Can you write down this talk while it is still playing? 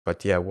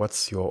But yeah,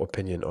 what's your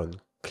opinion on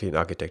clean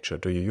architecture?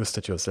 Do you use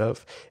it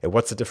yourself? And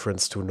what's the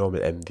difference to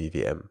normal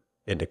MVVM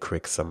in a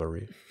quick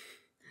summary?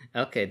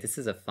 Okay, this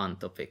is a fun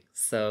topic.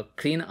 So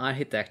clean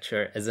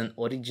architecture as an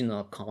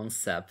original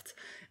concept,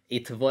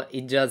 it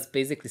just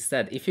basically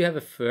said if you have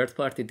a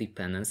third-party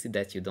dependency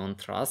that you don't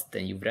trust,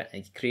 then you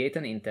create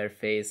an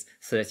interface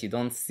so that you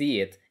don't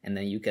see it, and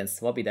then you can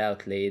swap it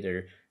out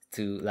later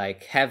to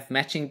like have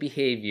matching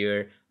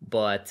behavior,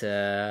 but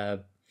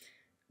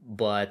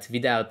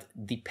without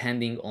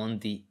depending on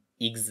the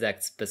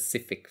exact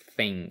specific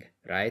thing,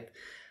 right?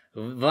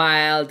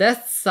 While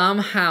that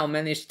somehow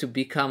managed to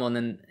become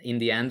in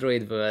the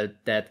Android world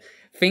that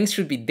things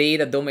should be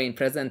data domain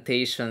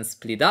presentation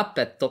split up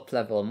at top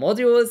level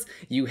modules.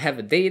 You have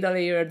a data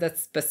layer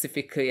that's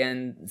specifically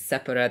and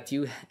separate.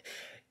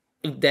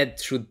 That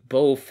should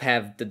both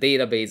have the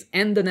database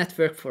and the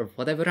network for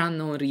whatever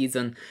unknown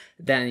reason.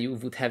 Then you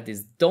would have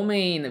this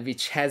domain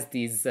which has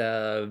these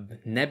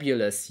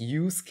nebulous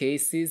use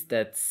cases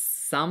that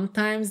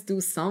sometimes do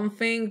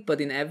something,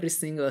 but in every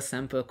single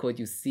sample code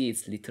you see,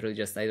 it's literally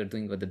just either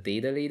doing what the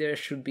data layer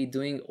should be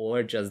doing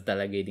or just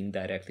delegating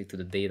directly to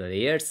the data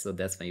layer. So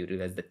that's when you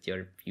realize that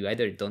you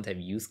either don't have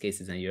use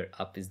cases and your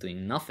app is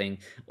doing nothing,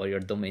 or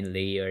your domain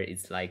layer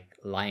is like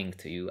lying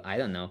to you. I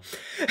don't know.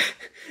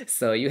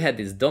 So you had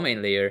this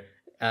domain layer,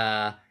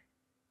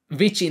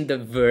 which in the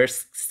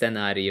worst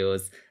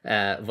scenarios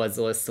was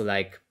also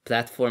like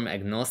platform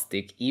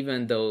agnostic,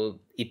 even though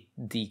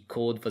the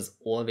code was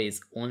always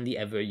only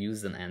ever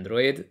used on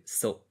Android.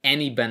 So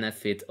any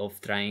benefit of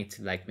trying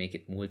to like make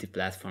it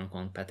multi-platform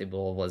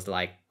compatible was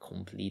like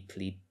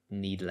completely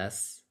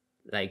needless.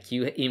 Like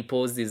you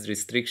impose these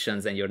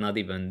restrictions and you're not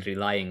even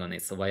relying on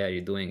it. So why are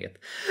you doing it?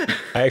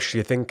 I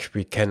actually think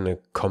we can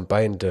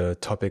combine the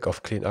topic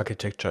of clean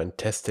architecture and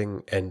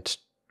testing and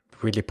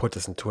really put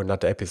this into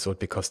another episode,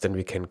 because then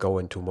we can go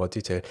into more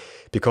detail.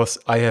 Because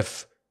I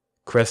have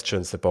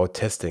questions about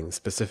testing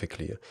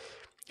specifically.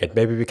 And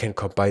maybe we can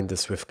combine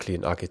this with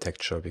clean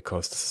architecture,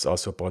 because this is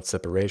also about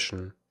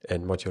separation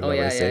and Oh yeah,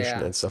 yeah, modularization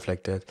yeah. and stuff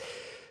like that.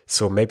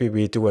 So maybe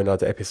we do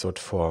another episode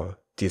for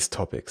these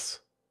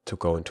topics to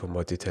go into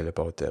more detail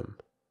about them.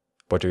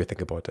 What do you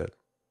think about that?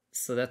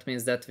 So that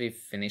means that we've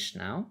finished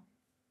now.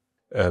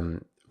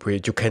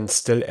 You can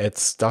still add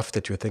stuff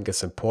that you think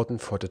is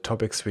important for the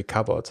topics we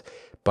covered,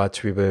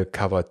 but we will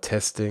cover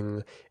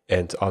testing,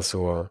 and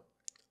also,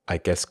 I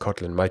guess,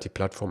 Kotlin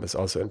multi-platform is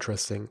also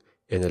interesting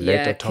in a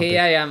later Yeah, topic.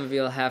 KIM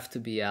will have to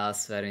be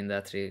elsewhere in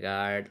that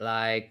regard.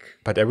 Like,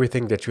 But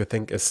everything that you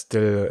think is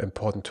still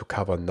important to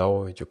cover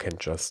now, you can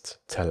just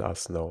tell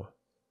us now.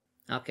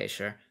 okay,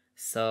 sure.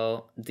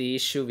 So the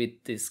issue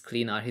with this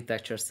clean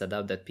architecture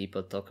setup that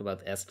people talk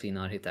about as clean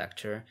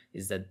architecture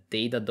is that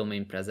data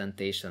domain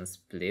presentation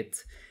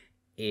split.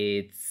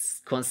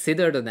 It's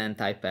considered an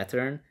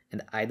anti-pattern,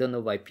 and I don't know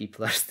why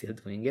people are still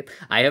doing it.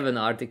 I have an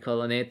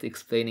article on it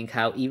explaining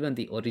how even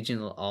the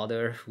original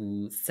author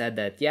who said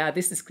that, yeah,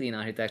 this is clean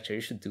architecture,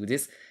 you should do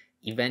this,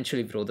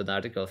 eventually wrote an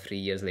article 3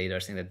 years later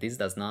saying that this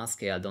does not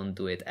scale, don't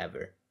do it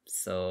ever.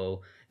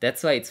 So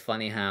that's why it's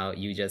funny how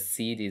you just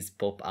see these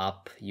pop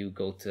up, you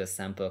go to a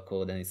sample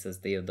code and it says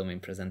data domain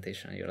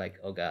presentation, and you're like,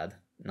 oh god,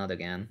 not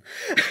again.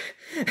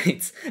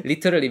 It's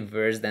literally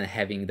worse than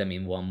having them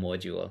in one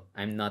module.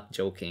 I'm not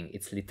joking.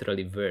 It's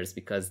literally worse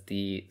because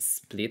the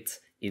split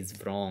is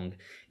wrong.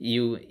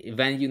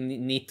 When you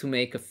need to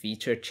make a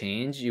feature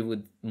change, you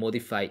would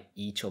modify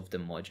each of the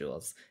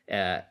modules,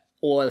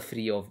 all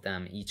three of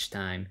them each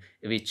time,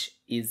 which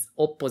is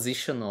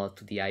oppositional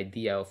to the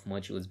idea of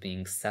modules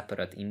being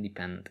separate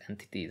independent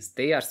entities.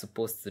 They are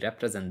supposed to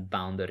represent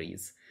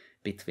boundaries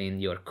between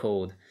your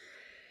code.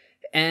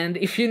 And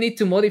if you need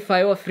to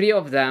modify all three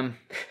of them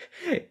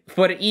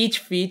for each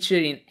feature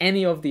in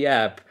any of the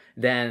app,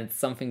 then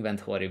something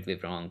went horribly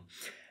wrong.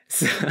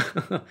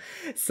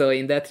 So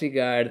in that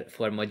regard,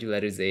 for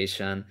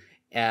modularization,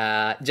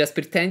 just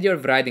pretend you're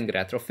writing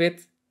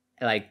retrofit,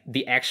 like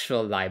the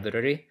actual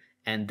library,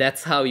 and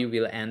that's how you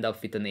will end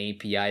up with an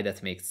API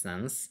that makes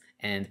sense,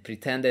 and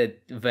pretend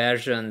that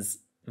versions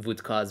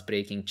would cause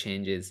breaking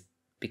changes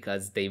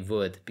because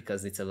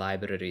it's a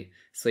library.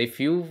 So if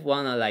you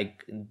want to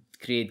like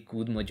create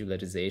good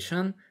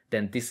modularization,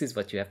 then this is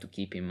what you have to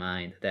keep in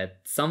mind, that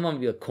someone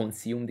will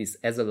consume this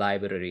as a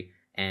library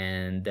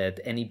and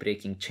that any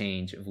breaking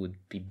change would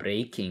be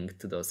breaking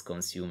to those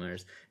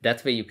consumers.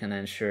 That way you can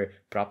ensure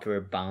proper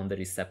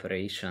boundary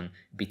separation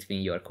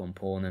between your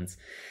components.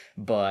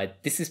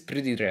 But this is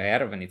pretty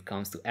rare when it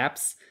comes to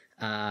apps.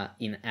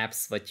 In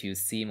apps, what you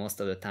see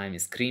most of the time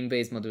is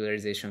screen-based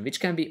modularization, which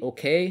can be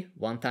okay.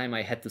 One time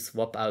I had to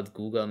swap out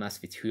Google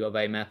Maps with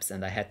Huawei Maps,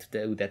 and I had to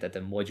do that at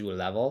a module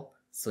level.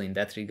 So in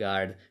that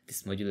regard,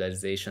 this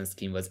modularization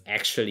scheme was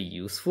actually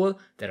useful.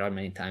 There are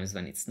many times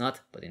when it's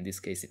not, but in this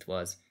case it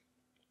was.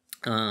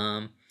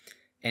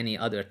 Any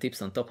other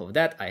tips on top of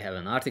that? I have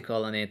an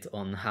article on it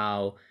on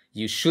how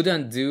you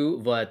shouldn't do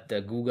what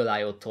the Google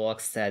I/O Talk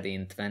said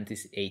in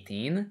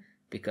 2018,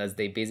 because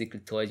they basically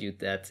told you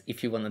that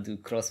if you want to do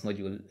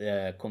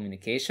cross-module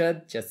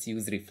communication, just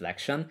use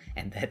reflection,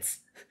 and that's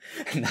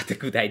not a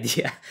good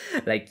idea.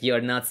 Like,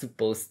 you're not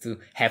supposed to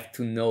have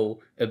to know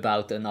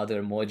about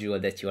another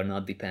module that you are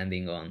not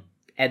depending on.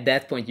 At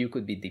that point, you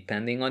could be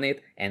depending on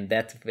it, and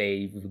that way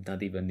you would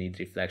not even need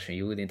reflection.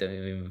 You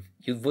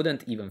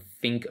wouldn't even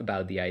think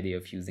about the idea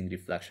of using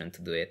reflection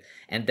to do it.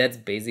 And that's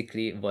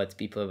basically what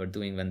people were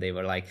doing when they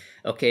were like,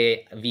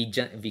 okay,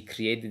 we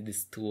created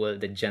this tool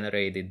that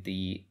generated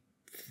the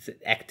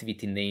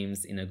activity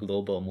names in a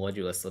global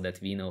module so that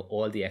we know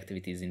all the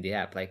activities in the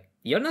app. Like,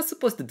 you're not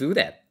supposed to do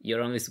that.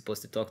 You're only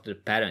supposed to talk to the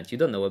parent. You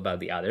don't know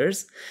about the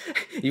others.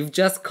 You've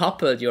just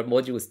coupled your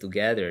modules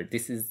together.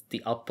 This is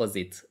the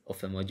opposite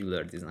of a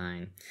modular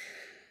design.